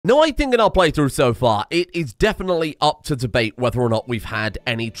Now, I think in our playthrough so far, it is definitely up to debate whether or not we've had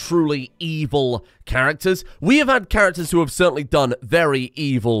any truly evil characters. We have had characters who have certainly done very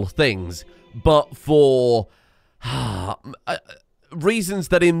evil things, but for reasons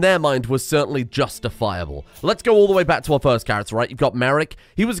that in their mind were certainly justifiable. Let's go all the way back to our first character, right? You've got Merryk.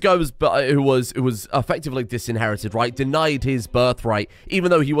 He was a guy who was effectively disinherited, right? Denied his birthright. Even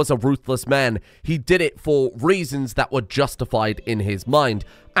though he was a ruthless man, he did it for reasons that were justified in his mind.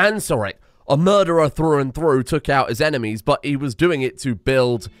 Anseric, a murderer through and through, took out his enemies, but he was doing it to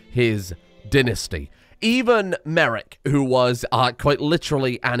build his dynasty. Even Merryk, who was quite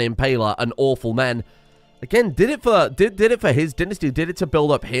literally an impaler, an awful man, again, did it for his dynasty, did it to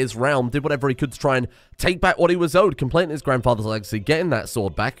build up his realm, did whatever he could to try and take back what he was owed, completing his grandfather's legacy, getting that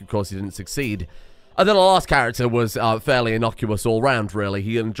sword back. Of course, he didn't succeed. And then the last character was fairly innocuous all round, really.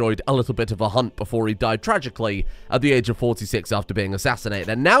 He enjoyed a little bit of a hunt before he died tragically at the age of 46 after being assassinated.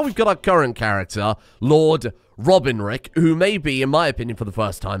 And now we've got our current character, Lord Robinrick, who may be, in my opinion, for the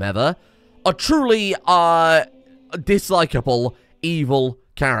first time ever, a truly dislikable, evil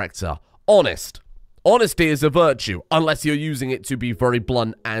character. Honest. Honesty is a virtue, unless you're using it to be very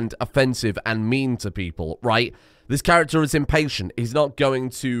blunt and offensive and mean to people, right? This character is impatient. He's not going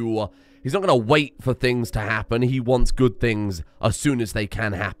to wait for things to happen. He wants good things as soon as they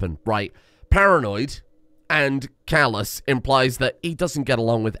can happen, right? Paranoid and callous implies that he doesn't get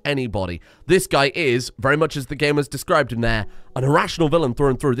along with anybody. This guy is, very much as the game has described him there, an irrational villain through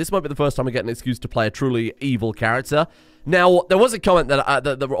and through. This might be the first time I get an excuse to play a truly evil character. Now, there was a comment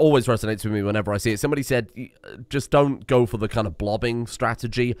that always resonates with me whenever I see it. Somebody said, just don't go for the kind of blobbing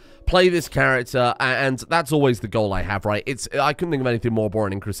strategy. Play this character, and that's always the goal I have, right? I couldn't think of anything more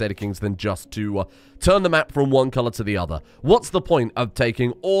boring in Crusader Kings than just to turn the map from one color to the other. What's the point of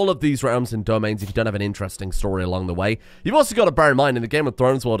taking all of these realms and domains if you don't have an interesting story along the way? You've also got to bear in mind, in the Game of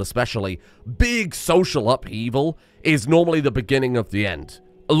Thrones world especially, big social upheaval is normally the beginning of the end.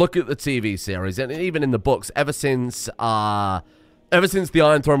 Look at the TV series, and even in the books, ever since the Iron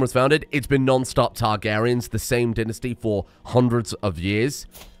Throne was founded, it's been non-stop Targaryens, the same dynasty for hundreds of years.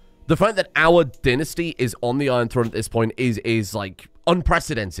 The fact that our dynasty is on the Iron Throne at this point is like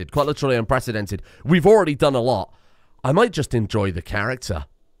unprecedented, quite literally unprecedented. We've already done a lot. I might just enjoy the character.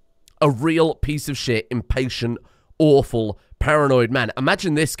 A real piece of shit, impatient, awful, paranoid man.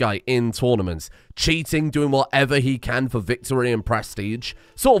 Imagine this guy in tournaments, cheating, doing whatever he can for victory and prestige.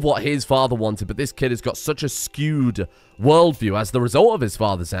 Sort of what his father wanted, but this kid has got such a skewed worldview as the result of his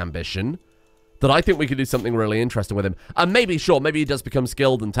father's ambition that I think we could do something really interesting with him. And maybe, sure, maybe he does become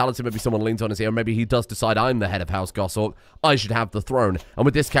skilled and talented, maybe someone leans on his ear, maybe he does decide I'm the head of House Goshawk, I should have the throne. And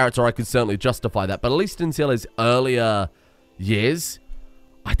with this character, I could certainly justify that, but at least until his earlier years,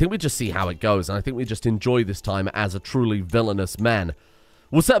 I think we just see how it goes, and I think we just enjoy this time as a truly villainous man.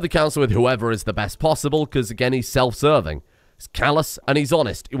 We'll set up the council with whoever is the best possible, because, again, he's self-serving. He's callous, and he's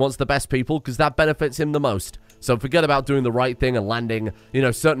honest. He wants the best people, because that benefits him the most. So forget about doing the right thing and landing. You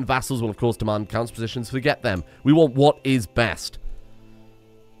know, certain vassals will, of course, demand council positions. Forget them. We want what is best.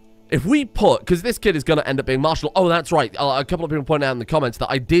 If we put, because this kid is going to end up being marshal. Oh, that's right. A couple of people pointed out in the comments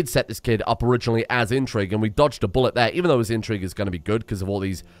that I did set this kid up originally as intrigue, and we dodged a bullet there, even though his intrigue is going to be good because of all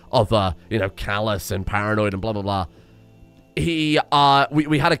these other, you know, callous and paranoid and blah, blah, blah. We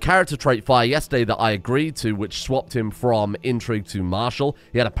had a character trait fire yesterday that I agreed to, which swapped him from intrigue to marshal.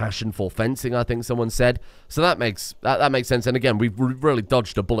 He had a passion for fencing, I think someone said. So that makes sense. And again, we've really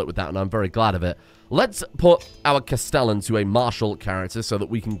dodged a bullet with that, and I'm very glad of it. Let's put our Castellan to a martial character so that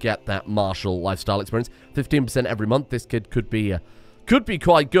we can get that martial lifestyle experience. 15% every month. This kid could be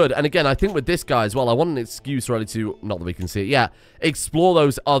quite good. And again, I think with this guy as well, I want an excuse really to, not that we can see it yet, explore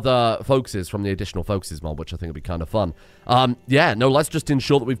those other focuses from the additional focuses mod, which I think would be kind of fun. Yeah, no, let's just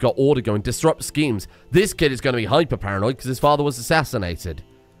ensure that we've got order going. Disrupt schemes. This kid is going to be hyper paranoid because his father was assassinated.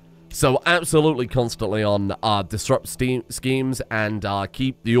 So absolutely constantly on disrupt schemes and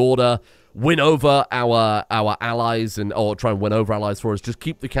keep the order. Win over our allies, or try and win over allies for us. Just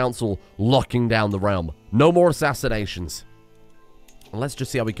keep the council locking down the realm. No more assassinations. And let's just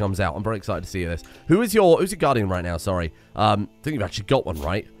see how he comes out. I'm very excited to see this. Who's your guardian right now? Sorry. I think you've actually got one,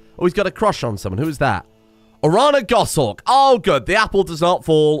 right? Oh, he's got a crush on someone. Who is that? Orana Goshawk. Oh, good. The apple does not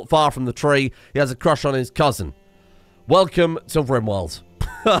fall far from the tree. He has a crush on his cousin. Welcome to Rimworld.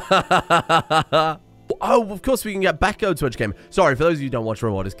 Oh, of course we can get Becco to Edge Game. Sorry, for those of you who don't watch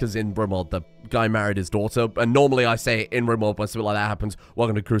Rimworld, it's because in Rimworld, the guy married his daughter. And normally I say in Rimworld, when something like that happens,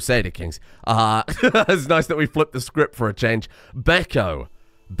 welcome to Crusader Kings. It's nice that we flipped the script for a change. Becco,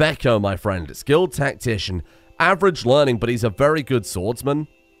 my friend. Skilled tactician. Average learning, but he's a very good swordsman.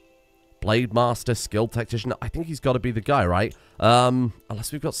 Blade Master, Skilled Tactician. I think he's got to be the guy, right?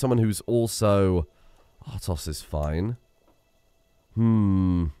 Unless we've got someone who's also... Artos is fine.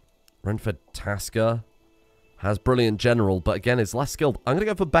 Renford Tasker has Brilliant General, but again, is less skilled. I'm going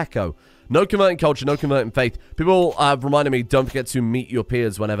to go for Becco. No Converting Culture, no Converting Faith. People have reminded me, don't forget to meet your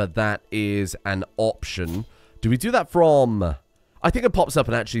peers whenever that is an option. Do we do that from... I think it pops up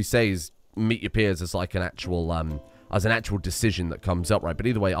and actually says meet your peers as like an actual... as an actual decision that comes up, right? But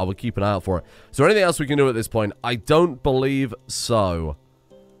either way, I will keep an eye out for it. Is there anything else we can do at this point? I don't believe so.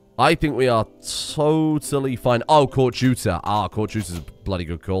 I think we are totally fine. Oh, Court Tutor. Ah, Court Tutor is a bloody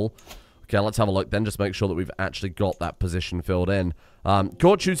good call. Okay, let's have a look then. Just make sure that we've actually got that position filled in.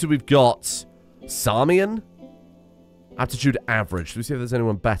 Court Tutor, we've got Sarmian. Aptitude average. Let's see if there's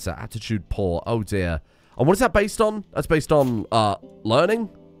anyone better. Aptitude poor. Oh, dear. And what is that based on? That's based on learning?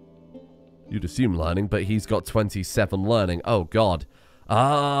 You'd assume learning, but he's got 27 learning. Oh, God.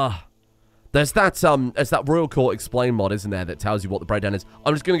 There's that Royal Court Explain mod, isn't there, that tells you what the breakdown is.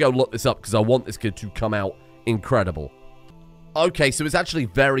 I'm just going to go look this up because I want this kid to come out incredible. Okay, so it's actually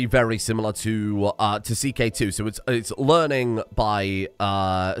very, very similar to CK2. So it's learning by,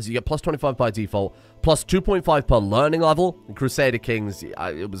 so you get plus 25 by default, plus 2.5 per learning level. In Crusader Kings,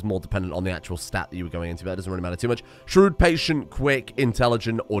 it was more dependent on the actual stat that you were going into, but it doesn't really matter too much. Shrewd, Patient, Quick,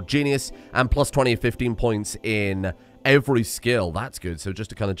 Intelligent, or Genius, and plus 20 or 15 points in every skill. That's good. So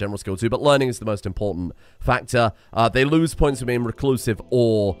just a kind of general skill too, but learning is the most important factor. They lose points for being reclusive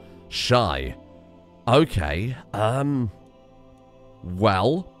or shy. Okay,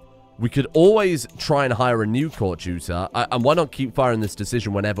 well, we could always try and hire a new court tutor, and why not keep firing this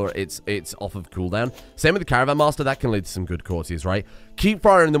decision whenever it's off of cooldown? Same with the Caravan Master, that can lead to some good courtiers, right? Keep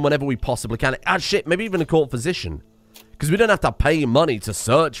firing them whenever we possibly can. Ah, shit, maybe even a court physician. Because we don't have to pay money to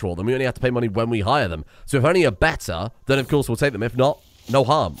search for them, we only have to pay money when we hire them. So if any are better, then of course we'll take them. If not, no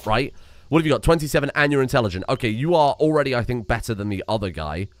harm, right? What have you got? 27 and you're intelligent. Okay, you are already, I think, better than the other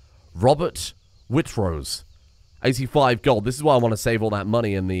guy. Robert Whitrose. 85 gold. This is why I want to save all that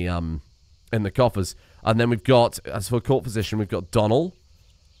money in the coffers. And then we've got, as for court physician, we've got Donald,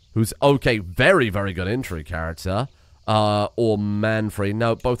 who's, okay, very, very good entry character. Or Manfrey.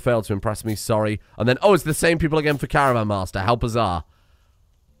 No, both failed to impress me, sorry. And then, oh, it's the same people again for Caravan Master. How bizarre.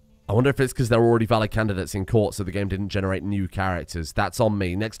 I wonder if it's because they're already valid candidates in court, so the game didn't generate new characters. That's on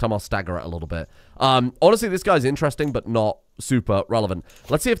me. Next time I'll stagger it a little bit. Honestly, this guy's interesting, but not super relevant.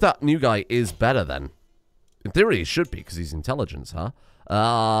 Let's see if that new guy is better then. In theory, he should be, because he's intelligence, huh?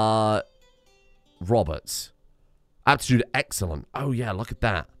 Roberts. Aptitude excellent. Oh, yeah, look at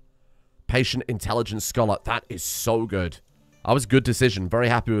that. Patient, intelligent scholar. That is so good. That was a good decision. Very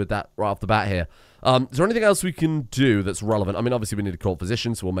happy with that right off the bat here. Is there anything else we can do that's relevant? I mean, obviously, we need a court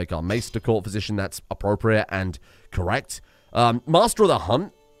physician, so we'll make our maester court physician. That's appropriate and correct. Master of the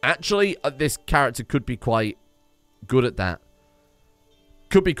Hunt. Actually, this character could be quite good at that.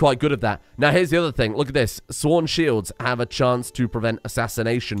 Could be quite good at that. Now, here's the other thing. Look at this. Sworn Shields have a chance to prevent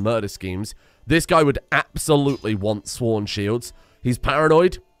assassination murder schemes. This guy would absolutely want Sworn Shields. He's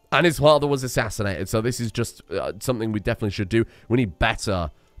paranoid, and his father was assassinated. So this is just something we definitely should do. We need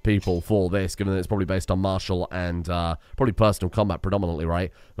better people for this, given that it's probably based on martial and probably personal combat predominantly,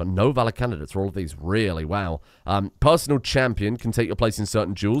 right? But no valid candidates for all of these. Really, wow. Personal champion can take your place in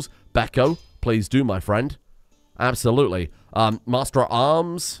certain duels. Becco, please do, my friend. Absolutely. Master at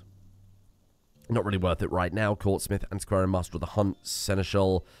Arms. Not really worth it right now. Courtsmith, Antiquarian, Master of the Hunt,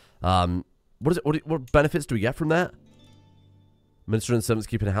 Seneschal. What is it? What benefits do we get from that? Minister and servants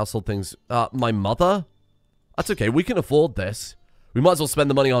keeping household things. My mother? That's okay. We can afford this. We might as well spend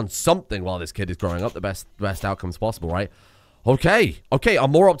the money on something while this kid is growing up. The best outcomes possible, right? Okay. Okay,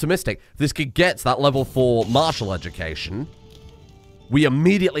 I'm more optimistic. If this kid gets that level 4 martial education, we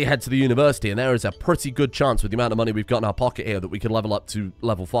immediately head to the university, and there is a pretty good chance with the amount of money we've got in our pocket here that we could level up to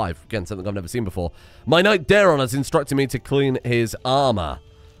level 5. Again, something I've never seen before. My knight Daron has instructed me to clean his armor.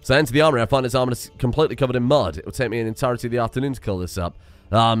 So I enter the armory, I find his armor is completely covered in mud. It will take me an entirety of the afternoon to clean this up.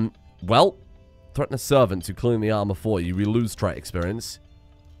 Well, threaten a servant to clean the armor for you. We lose trait experience.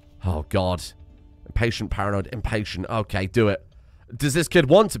 Oh, God. Impatient, paranoid, impatient. Okay, do it. Does this kid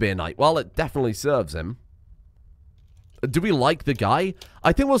want to be a knight? Well, it definitely serves him. Do we like the guy?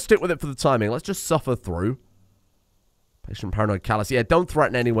 I think we'll stick with it for the timing. Let's just suffer through. Patient, paranoid, callous. Yeah, don't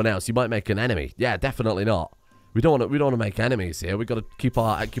threaten anyone else. You might make an enemy. Yeah, definitely not. We don't want to make enemies here. We've got to keep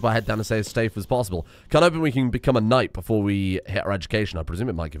our head down and stay as safe as possible. Can't hoping we can become a knight before we hit our education. I presume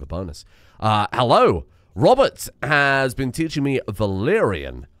it might give a bonus. Hello. Robert has been teaching me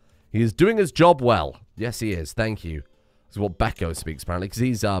Valyrian. He is doing his job well. Yes, he is. Thank you. This is what Becco speaks, apparently, because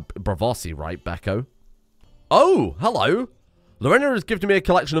he's Bravossi, right, Becco? Oh, hello. Lorena has gifted me a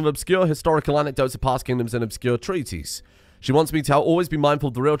collection of obscure historical anecdotes of past kingdoms and obscure treaties. She wants me to always be mindful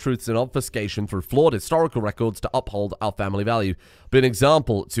of the real truths and obfuscation through flawed historical records to uphold our family value. Be an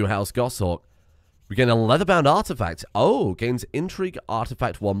example to House Goshawk. We gain a leather-bound artifact. Oh, gains intrigue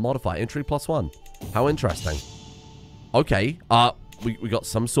artifact 1 modifier. Intrigue +1. How interesting. Okay. We got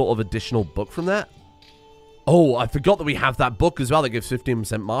some sort of additional book from that. Oh, I forgot that we have that book as well that gives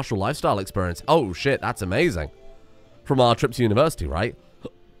 15% martial lifestyle experience. Oh, shit. That's amazing. From our trip to university, right?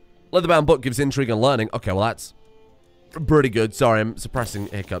 Leather-bound book gives intrigue and learning. Okay, well, that's pretty good. Sorry, I'm suppressing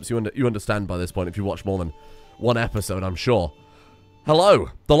hiccups. You understand by this point if you watch more than one episode, I'm sure. Hello.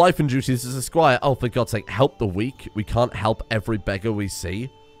 The life and duties as a squire. Oh, for God's sake, help the weak. We can't help every beggar we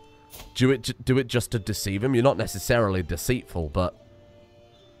see. Do it just to deceive him. You're not necessarily deceitful, but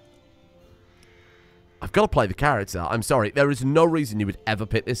I've got to play the character. I'm sorry. There is no reason you would ever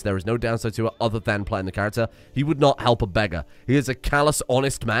pick this. There is no downside to it other than playing the character. He would not help a beggar. He is a callous,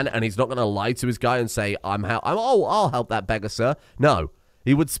 honest man, and he's not going to lie to his guy and say, I'll help that beggar, sir. No.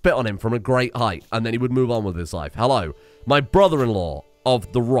 He would spit on him from a great height, and then he would move on with his life. Hello. My brother-in-law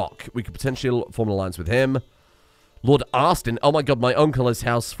of the Rock. We could potentially form an alliance with him. Lord Arston. Oh, my God. My uncle is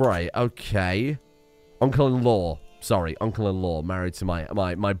House Frey. Okay. Uncle-in-law. Sorry, uncle-in-law, married to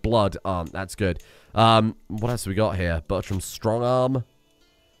my blood aunt. That's good. What else have we got here? Bertram Strongarm.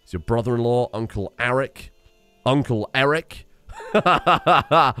 It's your brother-in-law, Uncle Eric. Uncle Eric.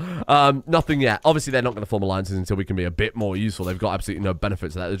 Nothing yet. Obviously, they're not going to form alliances until we can be a bit more useful. They've got absolutely no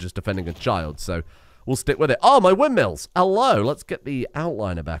benefits of that. They're just defending a child, so we'll stick with it. Oh, my windmills. Hello. Let's get the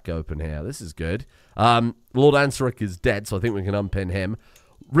outliner back open here. This is good. Lord Anseric is dead, so I think we can unpin him.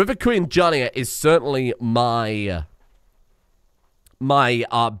 River Queen Jania is certainly my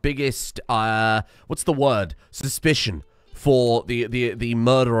biggest, what's the word? Suspicion for the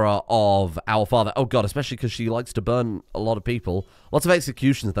murderer of our father. Oh, God, especially because she likes to burn a lot of people. Lots of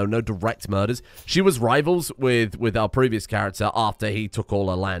executions, though, no direct murders. She was rivals with our previous character after he took all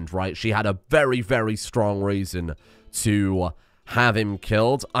her land, right? She had a very, very strong reason to have him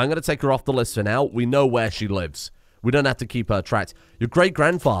killed. I'm going to take her off the list for now. We know where she lives. We don't have to keep her tracked. Your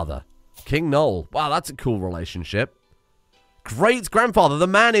great-grandfather, King Noel. Wow, that's a cool relationship. Great-grandfather. The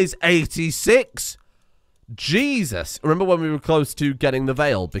man is 86. Jesus. Remember when we were close to getting the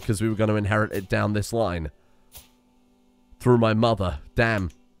veil because we were going to inherit it down this line? Through my mother. Damn.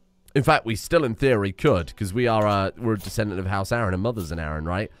 In fact, we still in theory could because we're a descendant of House Aaron and mother's an Aaron,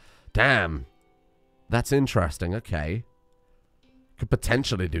 right? Damn. That's interesting. Okay. Could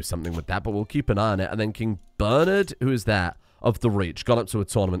potentially do something with that, but we'll keep an eye on it. And then King Bernard, who is that? Of the Reach. Got up to a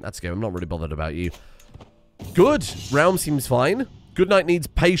tournament. That's good. I'm not really bothered about you. Good. Realm seems fine. Goodnight needs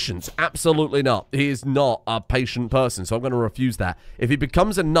patience. Absolutely not. He is not a patient person, so I'm going to refuse that. If he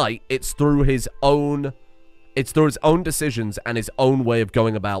becomes a knight, it's through his own decisions and his own way of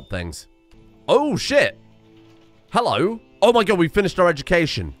going about things. Oh, shit. Hello. Oh, my God. We finished our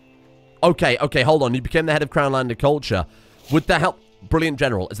education. Okay, hold on. You became the head of Crown Land and Culture. With the help... Brilliant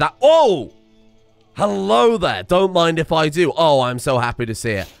General. Is that... Oh! Hello there. Don't mind if I do. Oh, I'm so happy to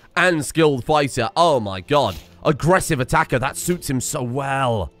see it. And skilled fighter. Oh, my God. Aggressive attacker. That suits him so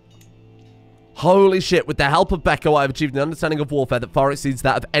well. Holy shit. With the help of Becco, I've achieved an understanding of warfare that far exceeds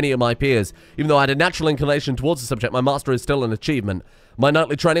that of any of my peers. Even though I had a natural inclination towards the subject, my master is still an achievement. My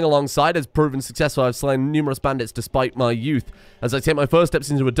nightly training alongside has proven successful. I've slain numerous bandits despite my youth. As I take my first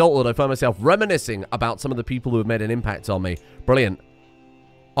steps into adulthood, I find myself reminiscing about some of the people who have made an impact on me. Brilliant.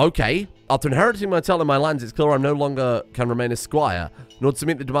 Okay. After inheriting my title and my lands, it's clear I no longer can remain a squire. In order to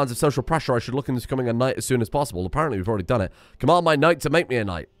meet the demands of social pressure, I should look into becoming a knight as soon as possible. Apparently, we've already done it. Command my knight to make me a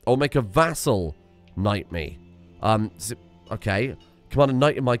knight. Or make a vassal knight me. Okay. Command a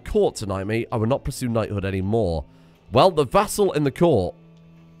knight in my court to knight me. I will not pursue knighthood anymore. Well, the vassal in the court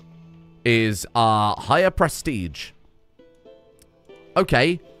is higher prestige.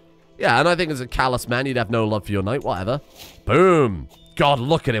 Okay. Yeah, and I think as a callous man, you'd have no love for your knight. Whatever. Boom. God,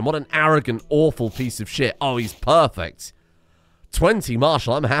 look at him. What an arrogant, awful piece of shit. Oh, he's perfect. 20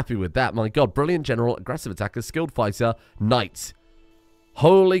 martial. I'm happy with that. My God. Brilliant general, aggressive attacker, skilled fighter, knight.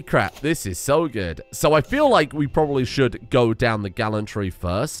 Holy crap. This is so good. So I feel like we probably should go down the gallantry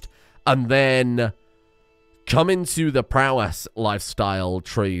first and then come into the prowess lifestyle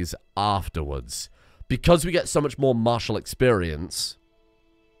trees afterwards. Because we get so much more martial experience,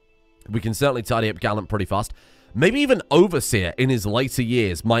 we can certainly tidy up gallant pretty fast. Maybe even Overseer in his later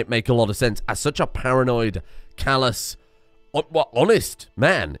years might make a lot of sense as such a paranoid, callous, honest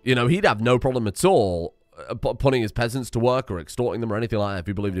man. You know, he'd have no problem at all putting his peasants to work or extorting them or anything like that if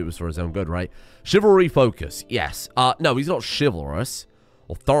he believed it was for his own good, right? Chivalry focus, yes. No, he's not chivalrous.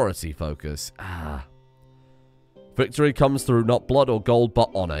 Authority focus. Victory comes through not blood or gold, but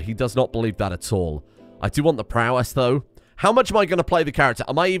honor. He does not believe that at all. I do want the prowess, though. How much am I going to play the character?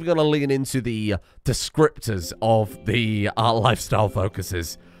 Am I even going to lean into the descriptors of the lifestyle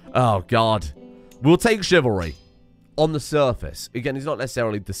focuses? Oh, God. We'll take chivalry. On the surface. Again, he's not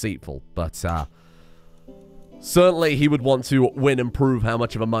necessarily deceitful, but certainly he would want to win and prove how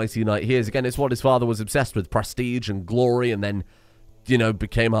much of a mighty knight he is. Again, it's what his father was obsessed with, prestige and glory, and then, you know,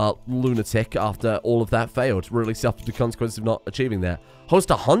 became a lunatic after all of that failed. Really suffered the consequences of not achieving that.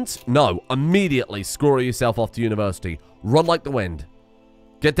 Host a hunt? No. Immediately score yourself off to university. Run like the wind.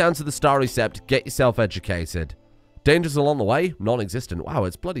 Get down to the Starry Sept. Get yourself educated. Dangers along the way? Non-existent. Wow,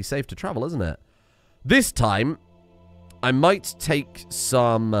 it's bloody safe to travel, isn't it? This time, I might take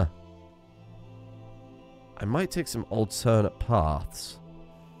some alternate paths.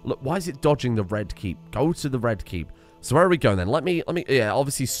 Look, why is it dodging the Red Keep? Go to the Red Keep. So where are we going then? Let me, yeah,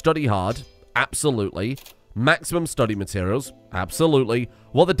 obviously study hard. Absolutely. Maximum study materials. Absolutely.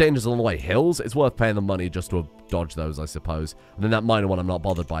 What are the dangers along the way? Hills? It's worth paying the money just to dodge those, I suppose. And then that minor one I'm not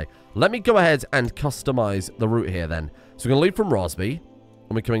bothered by. Let me go ahead and customize the route here then. So we're going to leave from Rosby.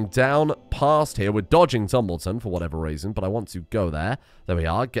 And we're coming down past here. We're dodging Tumbleton for whatever reason, but I want to go there. There we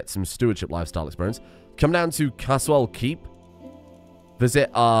are. Get some stewardship lifestyle experience. Come down to Caswell Keep. Visit,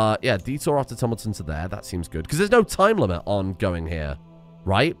 yeah, detour after Tumbleton to there. That seems good. Because there's no time limit on going here,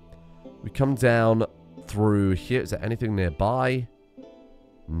 right? We come down through here. Is there anything nearby?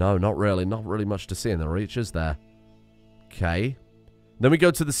 No, not really. Not really much to see in the reach, is there? Okay. Then we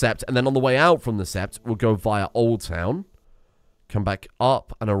go to the Sept, and then on the way out from the Sept, we'll go via Old Town. Come back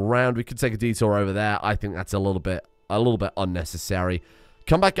up and around. We could take a detour over there. I think that's a little bit unnecessary.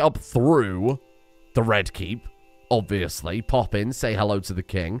 Come back up through the Red Keep, obviously. Pop in, say hello to the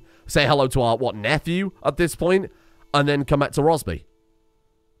king. Say hello to our, what, nephew at this point? And then come back to Rosby.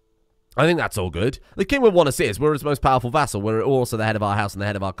 I think that's all good. The king would want to see us. We're his most powerful vassal. We're also the head of our house and the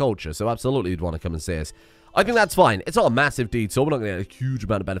head of our culture. So absolutely he'd want to come and see us. I think that's fine. It's not a massive detour. We're not going to get a huge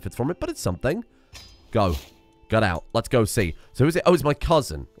amount of benefits from it, but it's something. Go. Get out. Let's go see. So who is it? Oh, it's my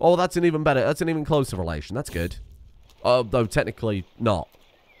cousin. Oh, that's an even better. That's an even closer relation. That's good. Though technically not.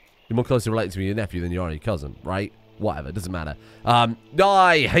 You're more closely related to me, your nephew, than you are your cousin, right? Whatever. It doesn't matter.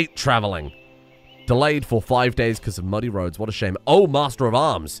 I hate traveling. Delayed for 5 days because of muddy roads. What a shame. Oh, Master of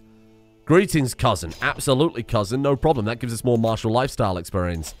Arms. Greetings, cousin. Absolutely, cousin. No problem. That gives us more martial lifestyle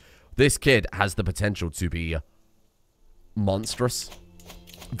experience. This kid has the potential to be monstrous.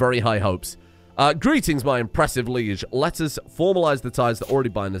 Very high hopes. Greetings, my impressive liege. Let us formalize the ties that already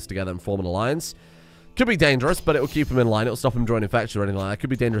bind us together and form an alliance. Could be dangerous, but it will keep him in line. It will stop him joining factions or anything like that. Could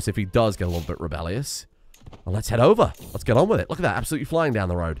be dangerous if he does get a little bit rebellious. Well, let's head over. Let's get on with it. Look at that. Absolutely flying down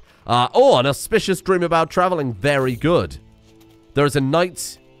the road. Oh, an auspicious dream about traveling. Very good. There is a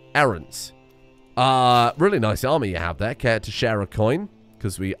knight errant. Really nice armor you have there. Care to share a coin?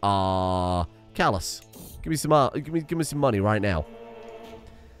 Because we are callous. Give me some money right now.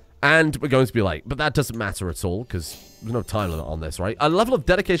 And we're going to be late. But that doesn't matter at all, because there's no time limit on this, right? A level of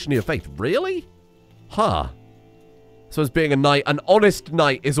dedication to your faith. Really? Huh. So as being a knight, an honest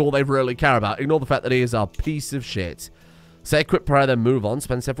knight is all they really care about. Ignore the fact that he is a piece of shit. Say a quick prayer, then move on.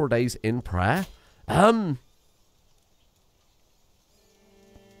 Spend several days in prayer.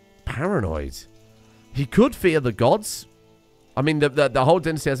 Paranoid. He could fear the gods. I mean, the whole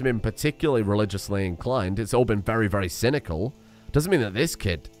dynasty hasn't been particularly religiously inclined. It's all been very, very cynical. Doesn't mean that this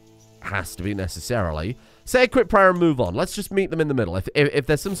kid has to be necessarily. Say a quick prayer and move on. Let's just meet them in the middle. If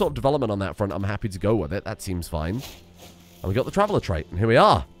there's some sort of development on that front, I'm happy to go with it. That seems fine. And we got the traveler trait, and here we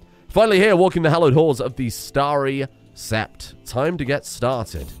are. Finally here, walking the hallowed halls of the Starry Sept. Time to get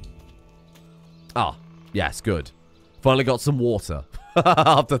started. Ah, yes, good. Finally got some water.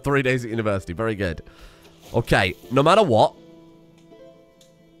 After 3 days at university. Very good. Okay, no matter what,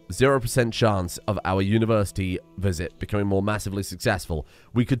 0% chance of our university visit becoming more massively successful.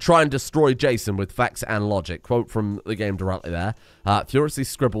 We could try and destroy Jason with facts and logic. Quote from the game directly there. Furiously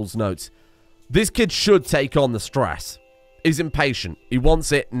scribbles notes. This kid should take on the stress. He's impatient. He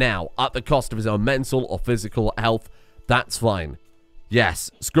wants it now, at the cost of his own mental or physical health. That's fine.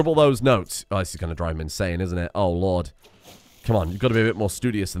 Yes, scribble those notes. Oh, this is going to drive him insane, isn't it? Oh, Lord. Come on, you've got to be a bit more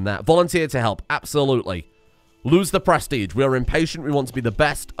studious than that. Volunteer to help. Absolutely. Lose the prestige. We are impatient. We want to be the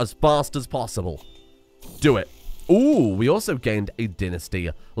best as fast as possible. Do it. Ooh, we also gained a dynasty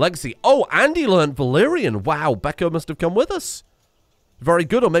legacy. Oh, and he learned Valyrian. Wow, Becco must have come with us. Very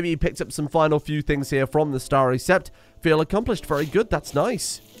good. Or maybe he picked up some final few things here from the Starry Sept. Feel accomplished. Very good. That's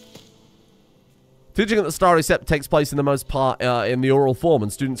nice. Teaching at the Starry Sept takes place in the most part in the oral form,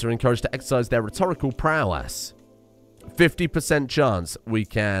 and students are encouraged to exercise their rhetorical prowess. 50% chance we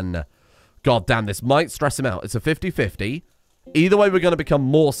can God damn, this might stress him out. It's a 50-50. Either way, we're going to become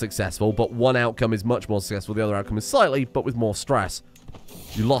more successful, but one outcome is much more successful. The other outcome is slightly, but with more stress.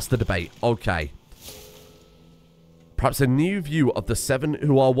 You lost the debate. Okay. Perhaps a new view of the 7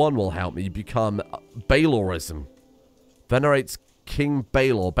 who are one will help me become Baelorism. Venerates King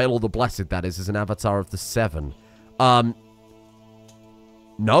Baelor. Baelor the Blessed, that is an avatar of the 7.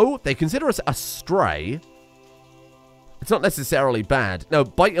 No, they consider us a stray. It's not necessarily bad. No,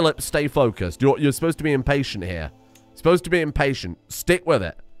 bite your lip, stay focused. You're supposed to be impatient here. Supposed to be impatient. Stick with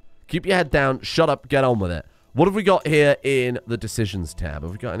it. Keep your head down. Shut up. Get on with it. What have we got here in the decisions tab?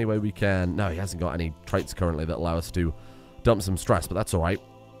 Have we got any way we can... No, he hasn't got any traits currently that allow us to dump some stress, but that's all right.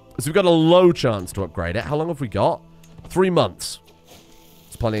 So we've got a low chance to upgrade it. How long have we got? 3 months.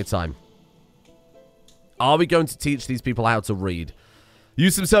 It's plenty of time. Are we going to teach these people how to read?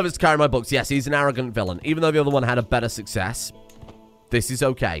 Use some service to carry my books. Yes, he's an arrogant villain. Even though the other one had a better success, this is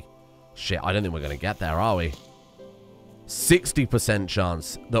okay. Shit, I don't think we're going to get there, are we? 60%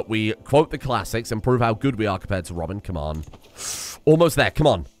 chance that we quote the classics and prove how good we are compared to Robin. Come on. Almost there. Come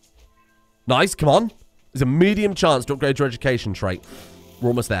on. Nice. Come on. There's a medium chance to upgrade your education trait. We're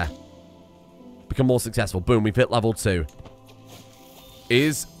almost there. Become more successful. Boom. We've hit level 2.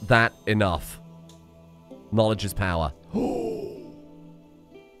 Is that enough? Knowledge is power.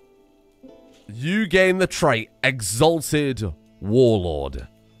 You gain the trait Exalted Warlord.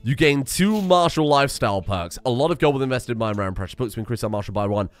 You gain 2 martial lifestyle perks. A lot of gold with invested mind around pressure. Books to increase our martial by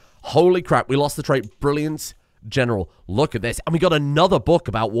 1. Holy crap, we lost the trait Brilliant General. Look at this. And we got another book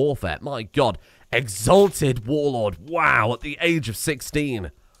about warfare. My god. Exalted Warlord. Wow, at the age of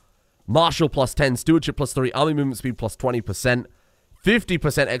 16. Martial plus 10. Stewardship plus 3. Army movement speed plus 20%.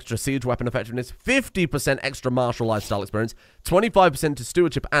 50% extra siege weapon effectiveness. 50% extra martial lifestyle experience. 25% to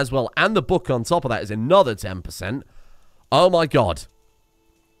stewardship as well. And the book on top of that is another 10%. Oh my god.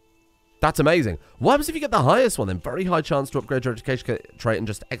 That's amazing. What happens if you get the highest one then? Very high chance to upgrade your education trait and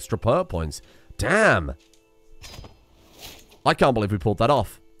just extra perk points. Damn. I can't believe we pulled that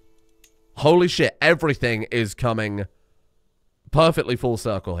off. Holy shit. Everything is coming perfectly full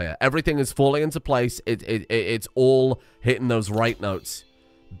circle here. Everything is falling into place. It's all hitting those right notes.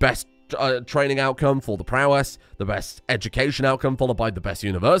 Best training outcome for the prowess. The best education outcome followed by the best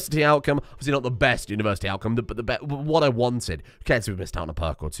university outcome. Obviously not the best university outcome, but what I wanted. Who cares if we missed out on a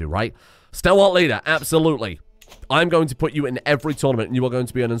perk or 2, right? Stalwart leader, absolutely. I'm going to put you in every tournament and you are going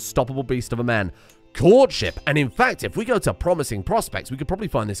to be an unstoppable beast of a man. Courtship. And in fact, if we go to promising prospects, we could probably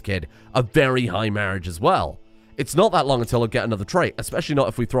find this kid a very high marriage as well. It's not that long until I get another trait, especially not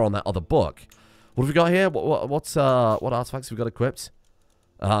if we throw on that other book. What have we got here? What artifacts have we got equipped?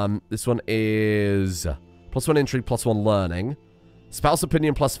 This one is +1 intrigue, +1 learning. Spouse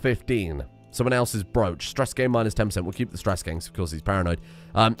opinion plus 15. Someone else's brooch. Stress gain minus 10%. We'll keep the stress gains because he's paranoid.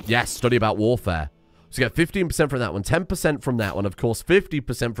 Yes, study about warfare. So we get 15% from that one, 10% from that one, of course,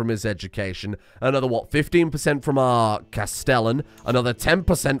 50% from his education, another, what, 15% from our Castellan, another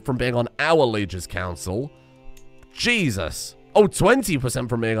 10% from being on our Liege's Council. Jesus. Oh, 20%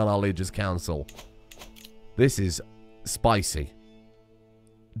 from being on our Liege's Council. This is spicy.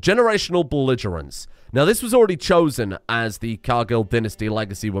 Generational belligerence. Now, this was already chosen as the Cargyll dynasty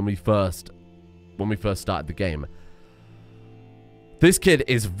legacy when we first started the game. This kid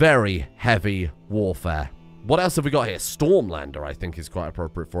is very heavy warfare. What else have we got here? Stormlander, I think, is quite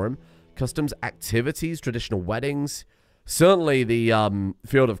appropriate for him. Customs activities, traditional weddings. Certainly, the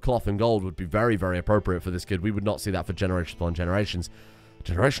Field of Cloth and Gold would be very, very appropriate for this kid. We would not see that for generations upon generations.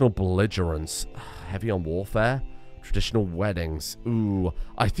 Generational belligerence. Heavy on warfare. Traditional weddings. Ooh.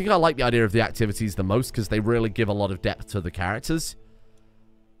 I think I like the idea of the activities the most because they really give a lot of depth to the characters.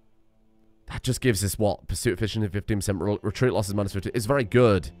 That just gives us, what? Pursuit efficiency, 15%. Retreat losses, minus 50. It's very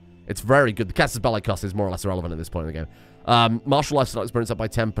good. It's very good. The Casus Belli cost is more or less irrelevant at this point in the game. Martial lifestyle experience up by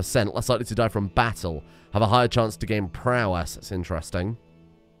 10%. Less likely to die from battle. Have a higher chance to gain prowess. That's interesting.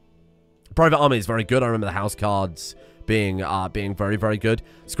 Private army is very good. I remember the house cards being very, very good.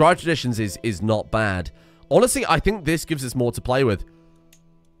 Scribe traditions is not bad. Honestly, I think this gives us more to play with.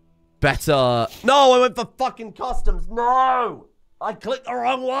 Better... No, I went for fucking customs. No! I clicked the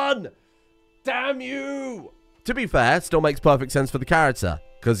wrong one! Damn you! To be fair, still makes perfect sense for the character.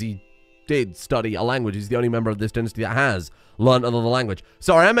 Because he did study a language. He's the only member of this dynasty that has learned another language.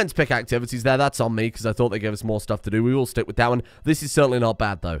 Sorry, I meant to pick activities there. That's on me, because I thought they gave us more stuff to do. We will stick with that one. This is certainly not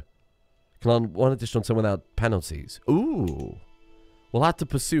bad, though. Can learn one additional turn without penalties. Ooh. We'll have to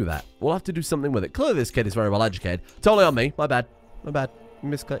pursue that. We'll have to do something with it. Clearly, this kid is very well educated. Totally on me. My bad. My bad.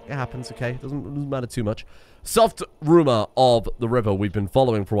 Misclick. It happens, okay? Doesn't matter too much. Soft rumor of the river we've been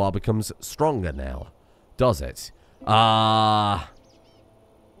following for a while becomes stronger now. Does it?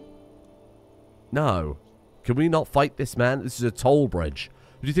 No. Can we not fight this man? This is a toll bridge.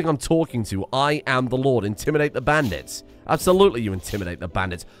 Who do you think I'm talking to? I am the Lord. Intimidate the bandits. Absolutely, you intimidate the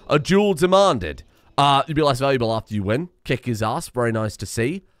bandits. A duel demanded. You'd be less valuable after you win. Kick his ass. Very nice to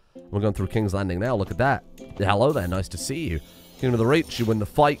see. We're going through King's Landing now. Look at that. Hello there. Nice to see you. Kingdom of the Reach. You win the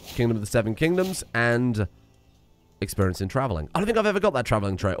fight. Kingdom of the Seven Kingdoms. And experience in traveling. I don't think I've ever got that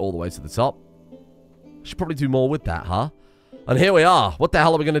traveling trait all the way to the top. Should probably do more with that, huh? And here we are. What the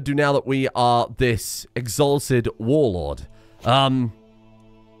hell are we going to do now that we are this exalted warlord?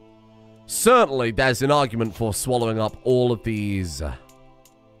 Certainly, there's an argument for swallowing up all of these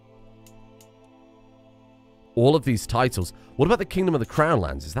titles. What about the Kingdom of the Crown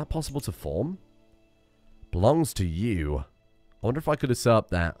Lands? Is that possible to form? Belongs to you. I wonder if I could usurp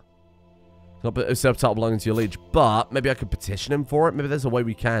that. Not usurp title belonging to your liege, but maybe I could petition him for it. Maybe there's a way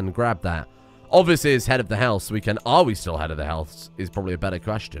we can grab that. Obviously, as head of the house, we can... Are we still head of the house? Is probably a better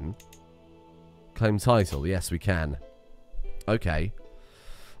question. Claim title. Yes, we can. Okay.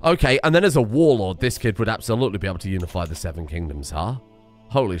 Okay, and then as a warlord, this kid would absolutely be able to unify the Seven Kingdoms, huh?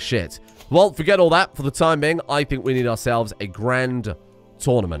 Holy shit. Well, forget all that. For the time being, I think we need ourselves a grand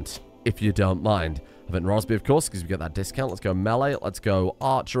tournament, if you don't mind. Event Rosby, of course, because we get that discount. Let's go melee. Let's go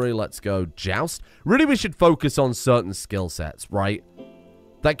archery. Let's go joust. Really, we should focus on certain skill sets, right?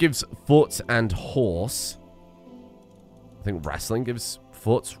 That gives foot and horse. I think wrestling gives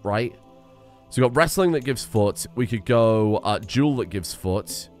foot, right? So we've got wrestling that gives foot. We could go duel that gives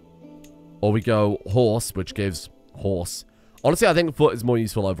foot. Or we go horse, which gives horse. Honestly, I think foot is more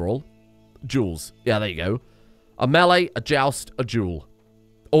useful overall. Duels. Yeah, there you go. A melee, a joust, a duel.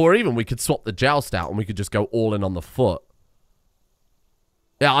 Or even we could swap the joust out and we could just go all in on the foot.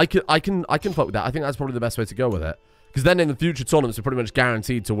 Yeah, I can fuck with that. I think that's probably the best way to go with it. Because then in the future tournaments, we're pretty much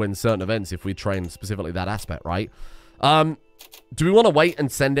guaranteed to win certain events if we train specifically that aspect, right? Do we want to wait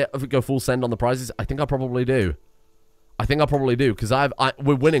and send it, if we go full send on the prizes? I think I probably do. I think I probably do, because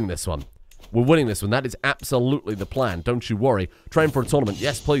we're winning this one. We're winning this one. That is absolutely the plan. Don't you worry. Train for a tournament.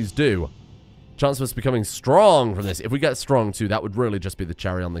 Yes, please do. Chance of us becoming strong from this. If we get strong, too, that would really just be the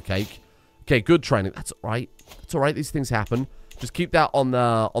cherry on the cake. Okay, good training. That's all right. That's all right. These things happen. Just keep that on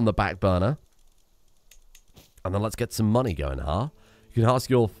the back burner. And then let's get some money going, huh? You can ask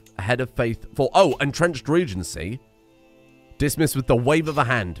your head of faith for... Oh, entrenched regency. Dismiss with the wave of a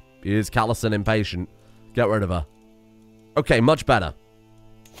hand. He is callous and impatient. Get rid of her. Okay, much better.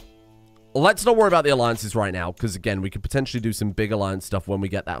 Let's not worry about the alliances right now, because, again, we could potentially do some big alliance stuff when we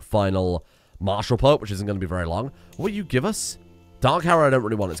get that final martial pope, which isn't going to be very long. What will you give us? Dark Harrow I don't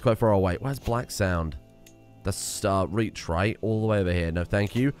really want. It's quite far away. Where's Black Sound? That's Reach, right? All the way over here. No,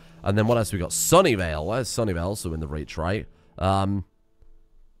 thank you. And then what else we got? Sunnyvale. Where's Sunnyvale? Also in the Reach, right?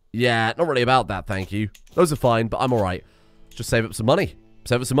 Yeah, not really about that, thank you. Those are fine, but I'm alright. Just save up some money.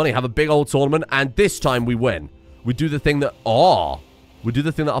 Save up some money. Have a big old tournament, and this time we win. We do the thing that... Oh! We do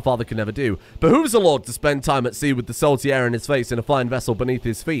the thing that our father could never do. Behooves a lord to spend time at sea with the salty air in his face and a fine vessel beneath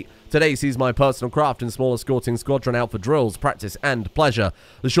his feet. Today sees my personal craft and small escorting squadron out for drills, practice, and pleasure.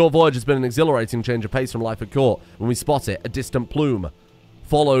 The short voyage has been an exhilarating change of pace from life at court. When we spot it, a distant plume,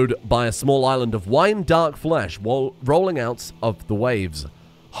 followed by a small island of wine-dark flesh rolling out of the waves.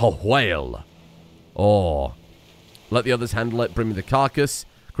 A whale. Oh. Let the others handle it. Bring me the carcass.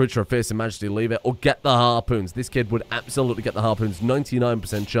 Creature of fearsome majesty, leave it, or get the harpoons. This kid would absolutely get the harpoons.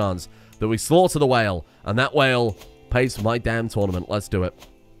 99% chance that we slaughter the whale, and that whale pays for my damn tournament. Let's do it.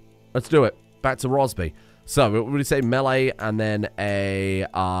 Let's do it. Back to Rosby. So, what would we say? Melee, and then a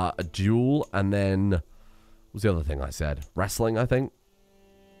duel, and then... What was the other thing I said? Wrestling, I think?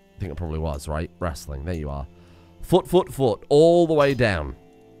 I think it probably was, right? Wrestling. There you are. Foot, foot, foot. All the way down.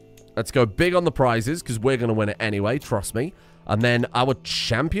 Let's go big on the prizes, because we're going to win it anyway. Trust me. And then our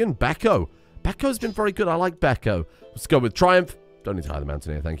champion, Becco. Becco's been very good. I like Becco. Let's go with Triumph. Don't need to hire the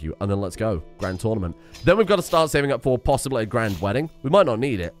Mountaineer, thank you. And then let's go. Grand Tournament. Then we've got to start saving up for possibly a grand wedding. We might not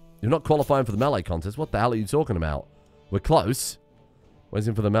need it. You're not qualifying for the melee contest. What the hell are you talking about? We're close.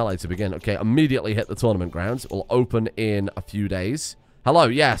 Waiting for the melee to begin. Okay, immediately hit the tournament grounds. We'll open in a few days. Hello,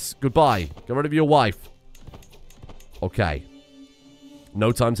 yes. Goodbye. Get rid of your wife. Okay.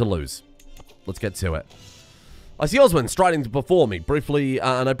 No time to lose. Let's get to it. I see Oswin striding before me,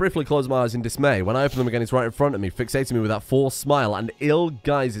 and I briefly close my eyes in dismay. When I open them again, he's right in front of me, fixating me with that forced smile and ill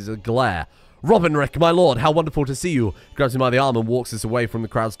guises a glare. Robinrick, my lord, how wonderful to see you. Grabs me by the arm and walks us away from the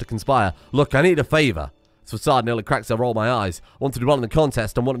crowds to conspire. Look, I need a favor. His facade nearly cracks. I roll my eyes. I wanted to run in the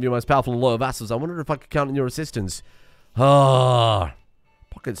contest. I'm one of your most powerful and loyal vassals. I wondered if I could count on your assistance. Ah,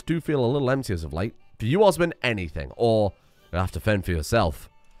 pockets do feel a little empty as of late. Do you, Oswin, anything? Or you'll have to fend for yourself.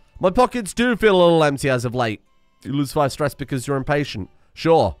 My pockets do feel a little empty as of late. You lose 5 stress because you're impatient.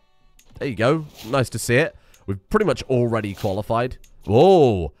 Sure. There you go. Nice to see it. We've pretty much already qualified.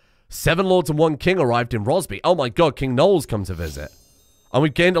 Whoa. 7 lords and 1 king arrived in Rosby. Oh my god, King Noel's come to visit. And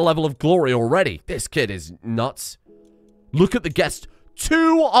we've gained a level of glory already. This kid is nuts. Look at the guests.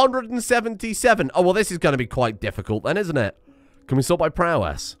 277. Oh, well, this is going to be quite difficult then, isn't it? Can we sort by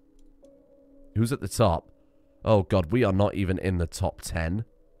prowess? Who's at the top? Oh god, we are not even in the top 10.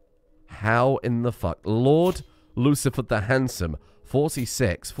 How in the fuck? Lord Lucifer the Handsome.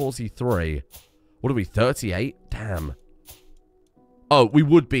 46, 43. What are we, 38? Damn. Oh, we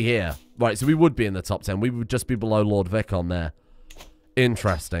would be here. Right, so we would be in the top 10. We would just be below Lord Vic on there.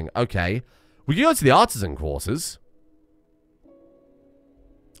 Interesting. Okay. We can go to the artisan quarters.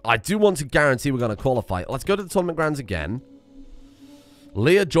 I do want to guarantee we're going to qualify. Let's go to the tournament grounds again.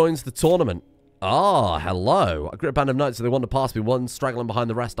 Leah joins the tournament. Ah, hello. A great band of knights, so they want to pass me. One straggling behind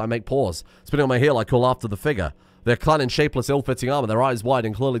the rest, I make pause. Spinning on my heel, I call after the figure. They're clad in shapeless, ill-fitting armor, their eyes wide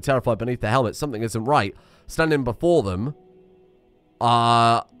and clearly terrified beneath their helmet. Something isn't right. Standing before them,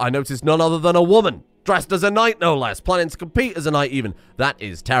 I noticed none other than a woman. Dressed as a knight, no less. Planning to compete as a knight, even. That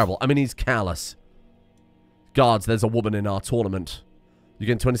is terrible. I mean, he's callous. Guards, there's a woman in our tournament. You're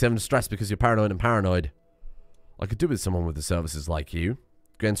getting 27 stress because you're paranoid and paranoid. I could do with someone with the services like you.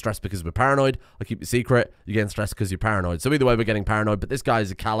 Getting stressed because we're paranoid. I keep it secret. You're getting stressed because you're paranoid. So either way, we're getting paranoid. But this guy is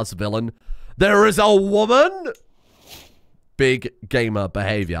a callous villain. There is a woman. Big gamer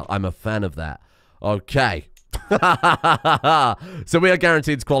behavior. I'm a fan of that. Okay. So we are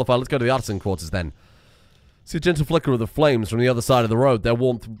guaranteed to qualify. Let's go to the artisan quarters then. See a gentle flicker of the flames from the other side of the road. Their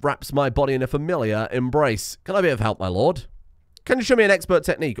warmth wraps my body in a familiar embrace. Can I be of help, my lord? Can you show me an expert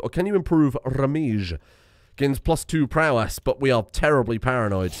technique, or can you improve Ramige? Gains +2 prowess, but we are terribly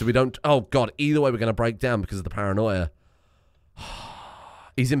paranoid, so we don't... Oh, God, either way we're going to break down because of the paranoia.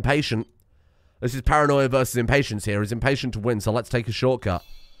 He's impatient. This is paranoia versus impatience here. He's impatient to win, so let's take a shortcut.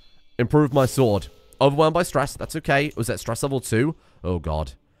 Improve my sword. Overwhelmed by stress. That's okay. Was that stress level 2? Oh,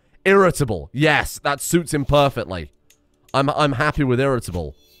 God. Irritable. Yes, that suits him perfectly. I'm happy with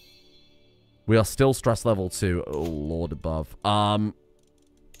irritable. We are still stress level 2. Oh, Lord above.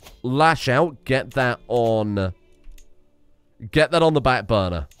 Lash out. Get that on... Get that on the back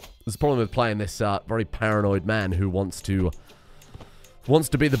burner. There's a problem with playing this very paranoid man who wants to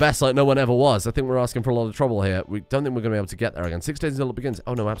be the best like no one ever was. I think we're asking for a lot of trouble here. We don't think we're going to be able to get there again. 6 days until it begins.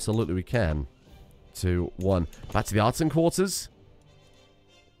 Oh, no, absolutely we can. 2, 1. Back to the artisan quarters.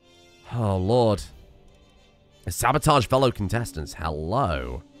 Oh, Lord. Sabotage fellow contestants.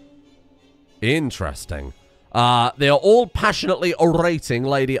 Hello. Interesting. They are all passionately orating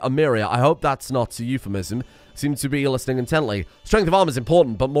Lady Amiria. I hope that's not a euphemism. Seem to be listening intently. Strength of arm is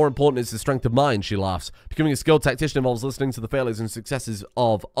important, but more important is the strength of mind, she laughs. Becoming a skilled tactician involves listening to the failures and successes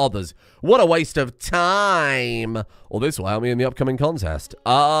of others. What a waste of time! Or this will help me in the upcoming contest.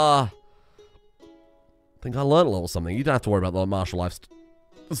 I think I learned a little something. You don't have to worry about the martial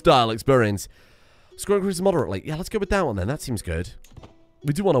lifestyle experience. Score increases moderately. Yeah, let's go with that one then. That seems good.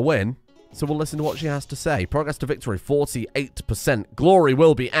 We do want to win. So we'll listen to what she has to say. Progress to victory, 48%. Glory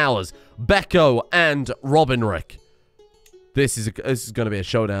will be ours. Becco and Robinrick. This is going to be a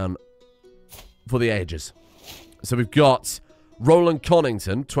showdown for the ages. So we've got Roland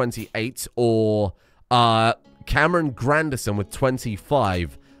Connington, 28, or Cameron Grandison with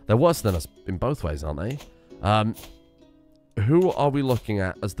 25. They're worse than us in both ways, aren't they? Who are we looking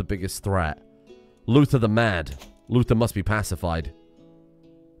at as the biggest threat? Luther the Mad. Luther must be pacified.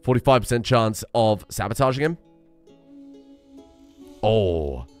 45% chance of sabotaging him.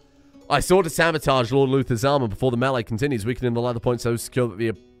 Oh. I sought to sabotage Lord Luther's armor before the melee continues, weakening the leather points so secure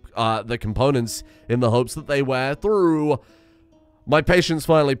that the components in the hopes that they wear through. My patience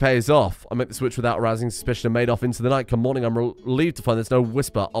finally pays off. I make the switch without arousing suspicion and made off into the night. Come morning, I'm relieved to find there's no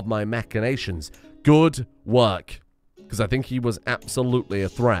whisper of my machinations. Good work. Because I think he was absolutely a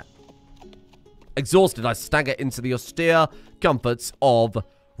threat. Exhausted, I stagger into the austere comforts of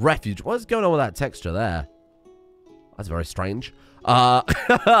refuge. What is going on with that texture there? That's very strange.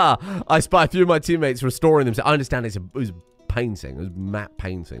 I spy a few of my teammates restoring themselves. I understand it was painting. It was matte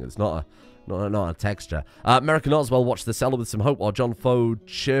painting. It's not a texture. Merryk and Oswell watch the cellar with some hope while John Foe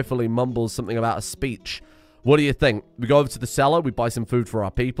cheerfully mumbles something about a speech. What do you think? We go over to the cellar, we buy some food for our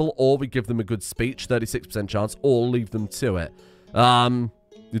people, or we give them a good speech, 36% chance, or leave them to it.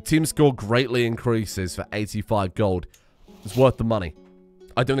 The team score greatly increases for 85 gold. It's worth the money.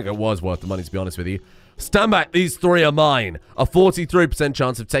 I don't think it was worth the money, to be honest with you. Stand back, these 3 are mine. A 43%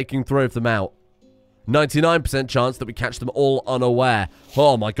 chance of taking 3 of them out. 99% chance that we catch them all unaware.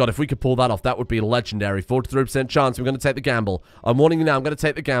 Oh my god, if we could pull that off, that would be legendary. 43% chance, we're going to take the gamble. I'm warning you now, I'm going to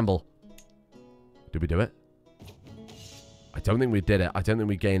take the gamble. Did we do it? I don't think we did it. I don't think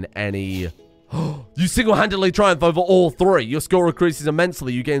we gained any... You single-handedly triumph over all three. Your score increases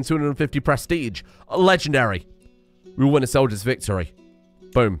immensely. You gain 250 prestige. Legendary. We will win a soldier's victory.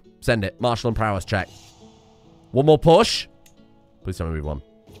 Boom. Send it. Martial and prowess check. One more push. Please tell me we won.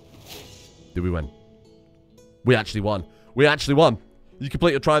 Did we win? We actually won. We actually won. You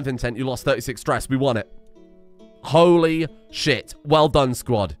complete your triumph intent. You lost 36 stress. We won it. Holy shit. Well done,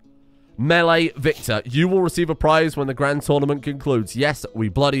 squad. Melee Victor. You will receive a prize when the grand tournament concludes. Yes, we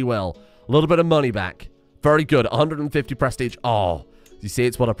bloody will. A little bit of money back. Very good. 150 prestige. Oh, you see,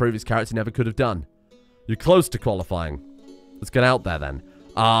 it's what our previous character never could have done. You're close to qualifying. Let's get out there then.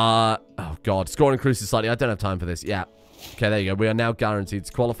 Oh, God. Score increases slightly. I don't have time for this. Yeah. Okay, there you go. We are now guaranteed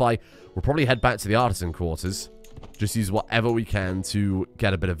to qualify. We'll probably head back to the artisan quarters. Just use whatever we can to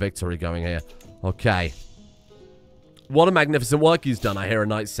get a bit of victory going here. Okay. What a magnificent work he's done, I hear a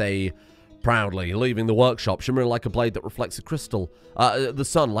knight say proudly, leaving the workshop, shimmering like a blade that reflects a crystal. The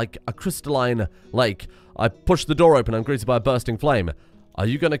sun, like a crystalline lake. I push the door open. I'm greeted by a bursting flame. Are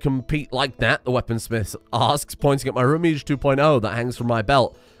you going to compete like that? The weaponsmith asks, pointing at my Rumige 2.0 that hangs from my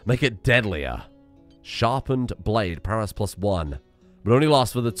belt. Make it deadlier. Sharpened blade, prowess +1. But only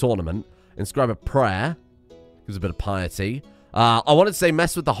lasts for the tournament. Inscribe a prayer. Gives a bit of piety. I wanted to say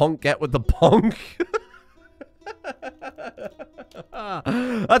mess with the honk, get with the bonk.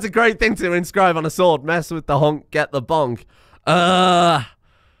 That's a great thing to inscribe on a sword. Mess with the honk, get the bonk.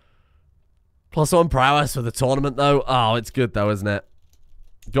 +1 prowess for the tournament, though. Oh, it's good, though, isn't it?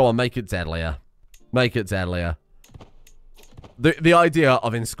 Go on, make it deadlier. Make it deadlier. The idea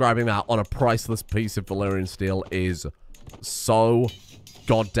of inscribing that on a priceless piece of Valyrian steel is so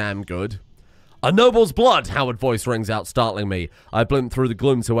goddamn good. A noble's blood, Howard's voice rings out, startling me. I blink through the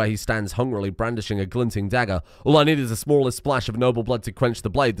gloom to where he stands hungrily, brandishing a glinting dagger. All I need is the smallest splash of noble blood to quench the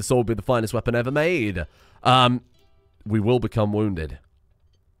blade. The sword will be the finest weapon ever made. We will become wounded.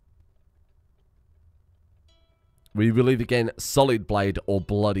 We will either gain solid blade or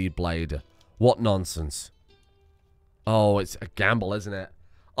bloody blade. What nonsense. Oh, it's a gamble, isn't it?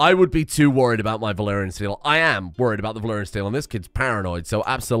 I would be too worried about my Valyrian steel. I am worried about the Valyrian steel, and this kid's paranoid, so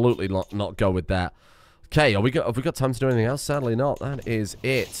absolutely not go with that. Okay, have we got time to do anything else? Sadly not. That is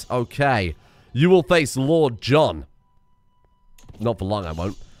it. Okay. You will face Lord John. Not for long, I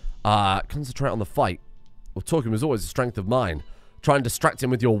won't. Concentrate on the fight. Well, talking was always a strength of mine. Try and distract him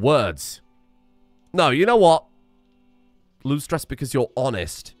with your words. No, you know what? Lose stress because you're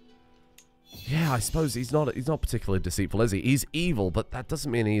honest. Yeah, I suppose he's not particularly deceitful, is he? He's evil, but that doesn't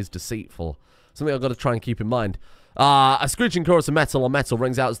mean he is deceitful. Something I've got to try and keep in mind. A screeching chorus of metal on metal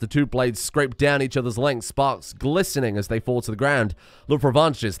rings out as the two blades scrape down each other's lengths, sparks glistening as they fall to the ground. Look for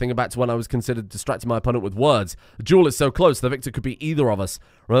advantages, thinking back to when I was considered distracting my opponent with words. The duel is so close, the victor could be either of us.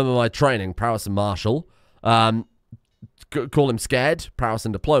 Remember my training, prowess and martial. Call him scared, prowess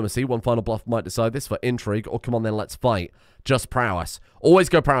and diplomacy. One final bluff might decide this for intrigue, or come on then, let's fight. Just prowess. Always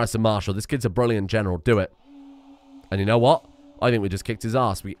go prowess and martial. This kid's a brilliant general. Do it. And you know what? I think we just kicked his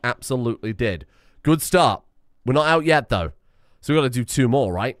ass. We absolutely did. Good start. We're not out yet, though. So we've got to do 2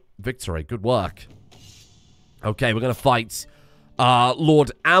 more, right? Victory. Good work. Okay, we're going to fight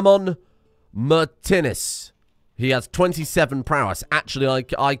Lord Ammon Mertinis. He has 27 prowess. Actually,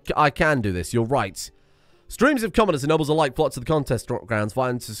 I can do this. You're right. Streams of commoners and nobles alike flock to the contest grounds,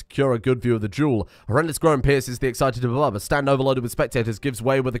 vying to secure a good view of the duel. Horrendous groan pierces the excited above. A stand overloaded with spectators gives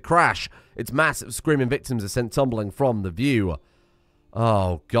way with a crash. Its massive screaming victims are sent tumbling from the view.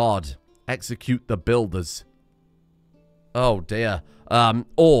 Oh, God. Execute the builders. Oh, dear.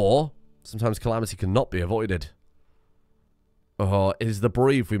 Or, sometimes calamity cannot be avoided. Oh, it is the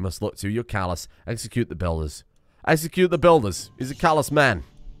bereaved we must look to. You're callous. Execute the builders. Execute the builders. He's a callous man.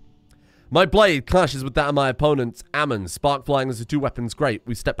 My blade clashes with that of my opponent's Ammon, spark flying as the two weapons grate.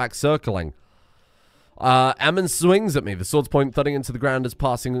 We step back circling. Ammon swings at me, the sword's point thudding into the ground as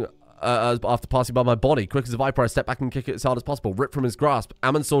after passing by my body. Quick as a viper, I step back and kick it as hard as possible. Rip from his grasp.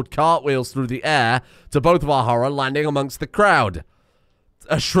 Ammon's sword cartwheels through the air, to both of our horror, landing amongst the crowd.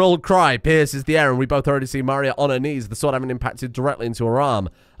 A shrill cry pierces the air, and we both already see Maria on her knees, the sword having impacted directly into her arm.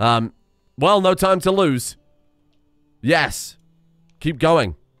 Well, no time to lose. Yes. Keep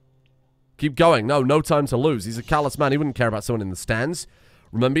going. Keep going. No time to lose. He's a callous man. He wouldn't care about someone in the stands.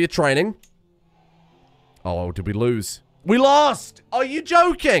 Remember your training. Oh, did we lose? We lost! Are you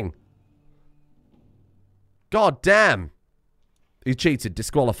joking? God damn. He cheated.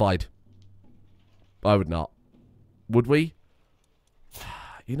 Disqualified. I would not. Would we?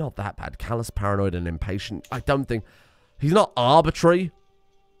 You're not that bad. Callous, paranoid, and impatient. I don't think... He's not arbitrary.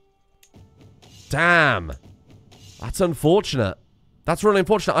 Damn. That's unfortunate. That's really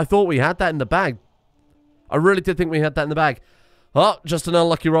unfortunate. I thought we had that in the bag. I really did think we had that in the bag. Oh, just an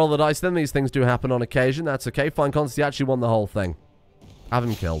unlucky roll of the dice then. These things do happen on occasion. That's okay. Fine Constantine actually won the whole thing. Have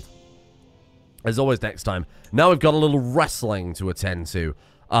him killed. As always next time. Now we've got a little wrestling to attend to.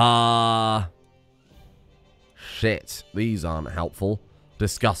 Shit. These aren't helpful.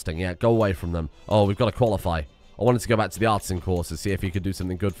 Disgusting. Yeah, go away from them. Oh, we've got to qualify. I wanted to go back to the artisan course to see if he could do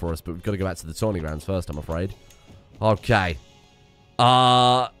something good for us, but we've got to go back to the tourney grounds first, I'm afraid. Okay.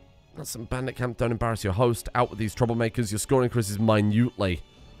 That's some bandit camp. Don't embarrass your host. Out with these troublemakers. Your scoring increases minutely.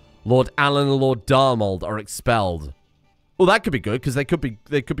 Lord Allen and Lord Darmold are expelled. Well, that could be good, because they could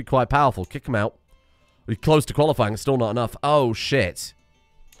be quite powerful. Kick them out. We're close to qualifying. It's still not enough. Oh, shit.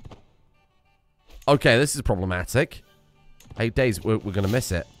 Okay, this is problematic. 8 days. We're going to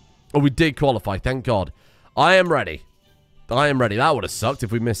miss it. Oh, we did qualify. Thank God. I am ready. I am ready. That would have sucked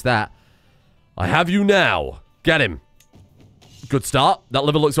if we missed that. I have you now. Get him. Good start. That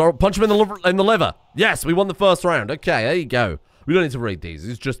liver looks horrible. Punch him in the liver. Yes, we won the first round. Okay, there you go. We don't need to read these.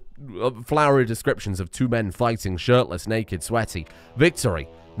 It's just flowery descriptions of two men fighting, shirtless, naked, sweaty. Victory.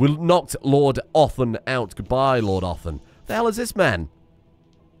 We knocked Lord Othen out. Goodbye, Lord Othen. The hell is this man?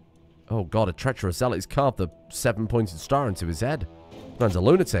 Oh, God, a treacherous zealot. He's carved the 7-pointed star into his head. This man's a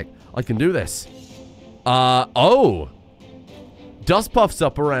lunatic. I can do this. Oh. Dust puffs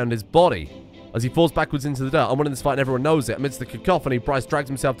up around his body as he falls backwards into the dirt. I'm winning this fight and everyone knows it. Amidst the cacophony, Bryce drags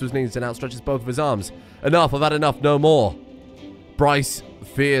himself to his knees and outstretches both of his arms. Enough. I've had enough. No more. Bryce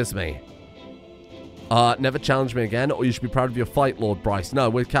fears me. Never challenge me again, or you should be proud of your fight, Lord Bryce. No,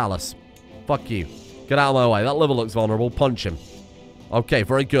 we're callous. Fuck you. Get out of my way. That liver looks vulnerable. Punch him. Okay,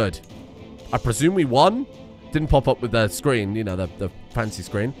 very good. I presume we won? Didn't pop up with the screen, you know, the fancy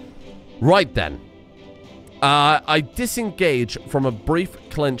screen. Right then. I disengage from a brief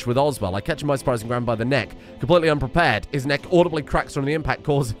clinch with Oswell. I catch him by surprise and grab him by the neck. Completely unprepared. His neck audibly cracks from the impact,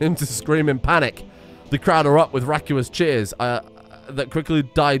 causing him to scream in panic. The crowd are up with raucous cheers that quickly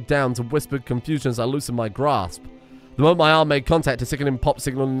died down to whispered confusion as I loosen my grasp. The moment my arm made contact, a sickening pop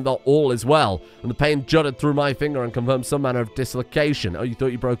signaling that all is well, and the pain jutted through my finger and confirmed some manner of dislocation. Oh, you thought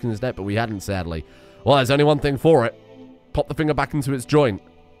you'd broken his neck, but we hadn't, sadly. Well, there's only one thing for it. Pop the finger back into its joint.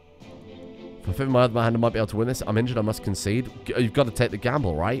 If I fit my other hand, I might be able to win this. I'm injured, I must concede. You've got to take the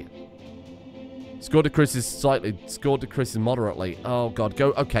gamble, right? Score decreases slightly. Score decreases moderately. Oh, God.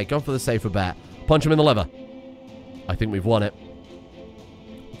 Go. Okay, go for the safer bet. Punch him in the liver. I think we've won it.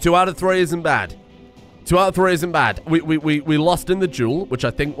 2 out of 3 isn't bad. 2 out of 3 isn't bad. We lost in the duel, which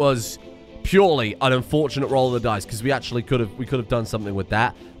I think was purely an unfortunate roll of the dice, because we actually could have done something with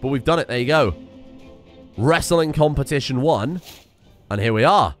that. But we've done it. There you go. Wrestling competition 1. And here we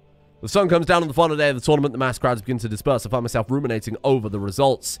are. The sun comes down on the final day of the tournament. The mass crowds begin to disperse. I find myself ruminating over the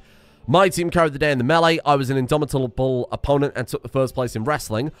results. My team carried the day in the melee. I was an indomitable opponent and took the first place in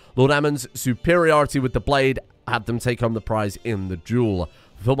wrestling. Lord Ammon's superiority with the blade had them take home the prize in the duel.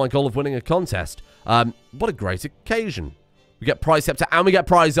 Fulfilled my goal of winning a contest. What a great occasion. We get prize scepter and we get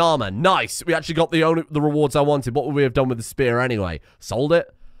prize armor. Nice. We actually got the rewards I wanted. What would we have done with the spear anyway? Sold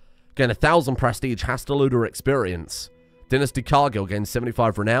it? Gain 1,000 prestige. Hastaluder experience. Dynasty Cargyll gains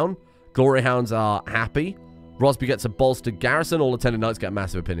 75 renown. Glory Hounds are happy. Rosby gets a bolstered garrison. All attendant knights get a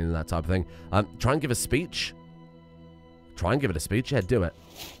massive opinion and that type of thing. Try and give a speech. Try and give it a speech. Yeah, do it.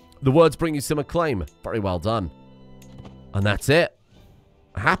 The words bring you some acclaim. Very well done. And that's it.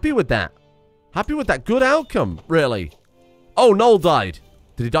 Happy with that. Happy with that. Good outcome, really. Oh, Noel died.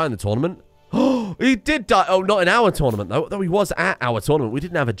 Did he die in the tournament? Oh, he did die. Oh, not in our tournament, though. Though he was at our tournament. We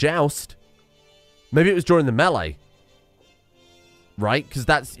didn't have a joust. Maybe it was during the melee. Right? Because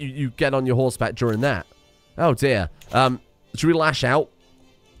that's... You get on your horseback during that. Oh, dear. Should we lash out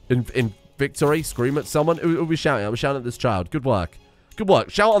in victory? Scream at someone? Who are we shouting at? We're shouting at this child. Good work. Good work.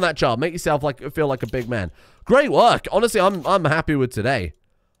 Shout on that child. Make yourself feel like a big man. Great work. Honestly, I'm happy with today.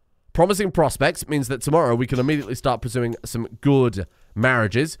 Promising prospects means that tomorrow we can immediately start pursuing some good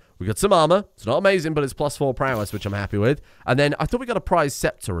marriages. We got some armor. It's not amazing, but it's +4 prowess, which I'm happy with. And then I thought we got a prize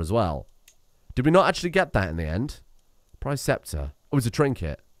scepter as well. Did we not actually get that in the end? Prize scepter. Oh, it's a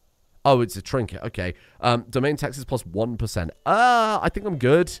trinket. Oh, it's a trinket. Okay. Domain taxes +1%. I think I'm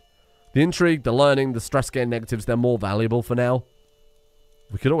good. The intrigue, the learning, the stress gain negatives, they're more valuable for now.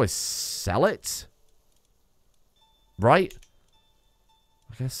 We could always sell it. Right?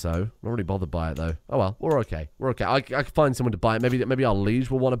 I guess so. I'm not really bothered by it, though. Oh, well. We're okay. We're okay. I can find someone to buy it. Maybe our liege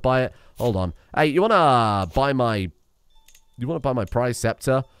will want to buy it. Hold on. Hey, you want to buy my... You want to buy my prize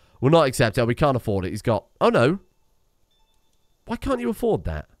scepter? We'll not accept it. We can't afford it. He's got... Oh, no. Why can't you afford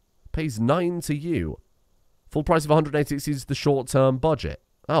that? Pays 9 to you. Full price of 180 exceeds the short-term budget.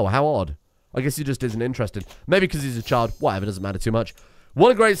 Oh, how odd. I guess he just isn't interested. Maybe because he's a child. Whatever, doesn't matter too much.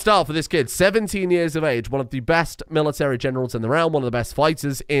 What a great start for this kid. 17 years of age, one of the best military generals in the realm, one of the best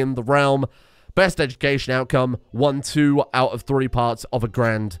fighters in the realm, best education outcome, won 2 out of 3 parts of a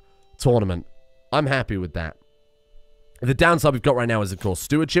grand tournament. I'm happy with that. The downside we've got right now is, of course,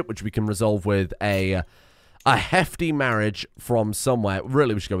 stewardship, which we can resolve with a hefty marriage from somewhere.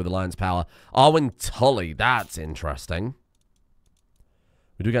 Really, we should go with alliance power. Arwen Tully, that's interesting.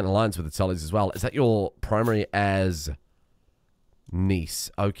 We do get an alliance with the Tullys as well. Is that your primary heir's niece?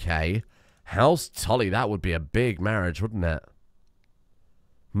 Okay. House Tully, that would be a big marriage, wouldn't it?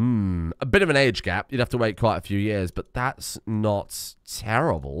 A bit of an age gap. You'd have to wait quite a few years, but that's not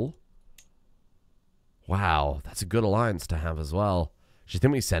terrible. Wow, that's a good alliance to have as well. Do you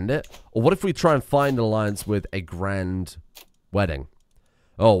think we send it? Or what if we try and find an alliance with a grand wedding?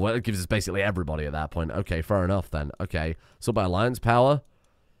 Oh, well, it gives us basically everybody at that point. Okay, fair enough then. Okay, so by alliance power...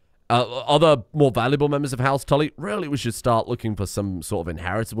 other more valuable members of House Tully, really we should start looking for some sort of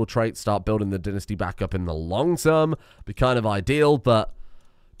inheritable trait, start building the dynasty back up in the long term. Be kind of ideal, but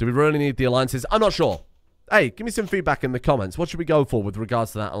do we really need the alliances? I'm not sure. Hey, give me some feedback in the comments. What should we go for with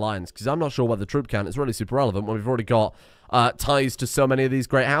regards to that alliance? Because I'm not sure whether the troop count is really super relevant when we've already got ties to so many of these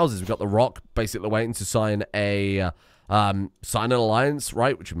great houses. We've got the Rock basically waiting to sign an alliance,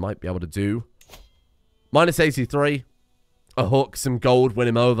 right? Which we might be able to do. Minus 83. A hook, some gold, win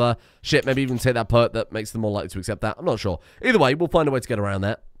him over. Shit, maybe even take that perk that makes them more likely to accept that. I'm not sure. Either way, we'll find a way to get around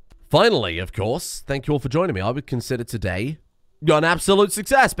that. Finally, of course, thank you all for joining me. I would consider today an absolute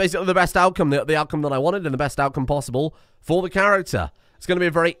success. Basically, the best outcome, the outcome that I wanted and the best outcome possible for the character. It's going to be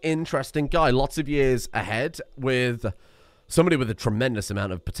a very interesting guy. Lots of years ahead with somebody with a tremendous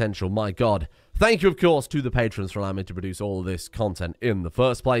amount of potential. My God. Thank you, of course, to the patrons for allowing me to produce all of this content in the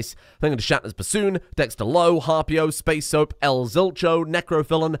first place. Thank you to Shatner's Bassoon, Dexter Lowe, Harpio, Space Soap, El Zilcho,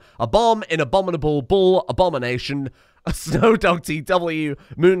 Necrophilin, A Bomb in Abominable Bull, Abomination, Snowdog TW,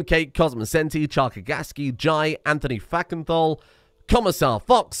 Mooncake, Cosmocenti, Charkagaski, Jai, Anthony Fackenthal, Commissar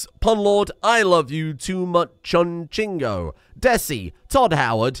Fox, Punlord, I Love You Too Much Chunchingo, Desi, Todd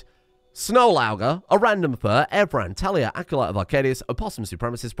Howard, Snowlauger, A Random Fur, Evran, Talia, Acolyte of Arcadius, Opossum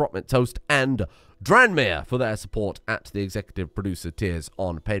Supremacist, Brockmint Toast, and Dranmere for their support at the executive producer tiers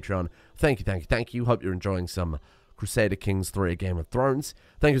on Patreon. Thank you, thank you, thank you. Hope you're enjoying some Crusader Kings 3 A Game of Thrones.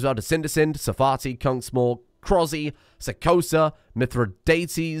 Thank you as well to Cindersind, Safati, Kunksmore, Crozzy, Sekosa,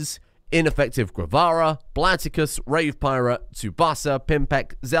 Mithridates, Ineffective Gravara, Blaticus, Rave Pirate, Tsubasa,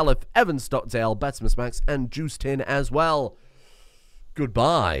 Pimpek, Zelif, Evan Stockdale, Betsamus Max, and Juice Tin as well.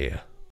 Goodbye.